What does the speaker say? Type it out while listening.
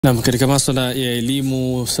Na katika masuala ya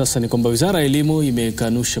elimu sasa ni kwamba Wizara ya Elimu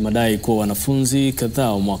imekanusha madai kuwa wanafunzi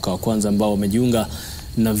kadhaa wa mwaka wa kwanza ambao wamejiunga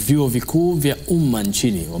na vyuo vikuu vya umma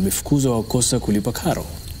nchini wamefukuzwa kwa kukosa kulipa karo.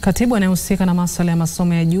 Katibu anayehusika na masuala ya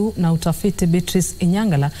masomo ya juu na utafiti Beatrice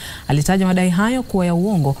Inyangala alitaja madai hayo kuwa ya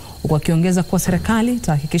uongo, huku akiongeza kuwa serikali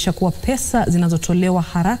itahakikisha kuwa pesa zinazotolewa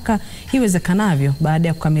haraka iwezekanavyo baada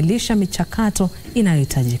ya kukamilisha michakato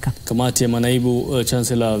inayohitajika. Kamati ya manaibu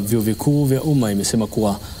chancellor vyuo vikuu vya umma imesema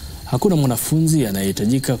kuwa hakuna mwanafunzi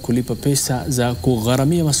anayehitajika kulipa pesa za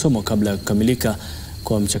kugharamia masomo kabla ya kukamilika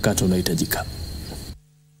kwa mchakato unaohitajika.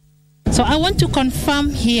 So I want to confirm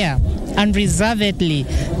here unreservedly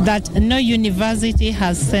that no university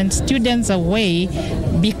has sent students away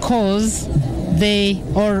because they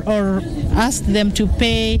or asked them to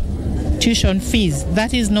pay tuition fees.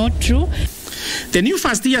 That is not true. The new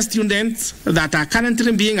first-year students that are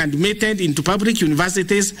currently being admitted into public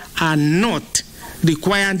universities are not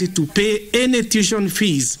required to pay any tuition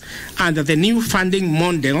fees under the new funding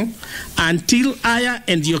model until Higher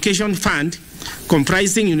Education Fund,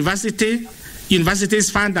 comprising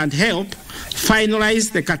universities fund and help,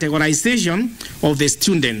 finalize the categorization of the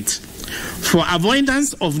students. For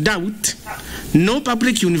avoidance of doubt, no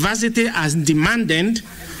public university has demanded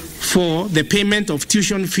for the payment of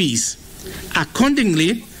tuition fees.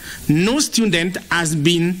 Accordingly, no student has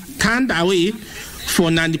been turned away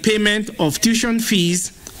for non-payment of tuition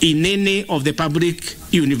fees in any of the public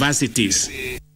universities.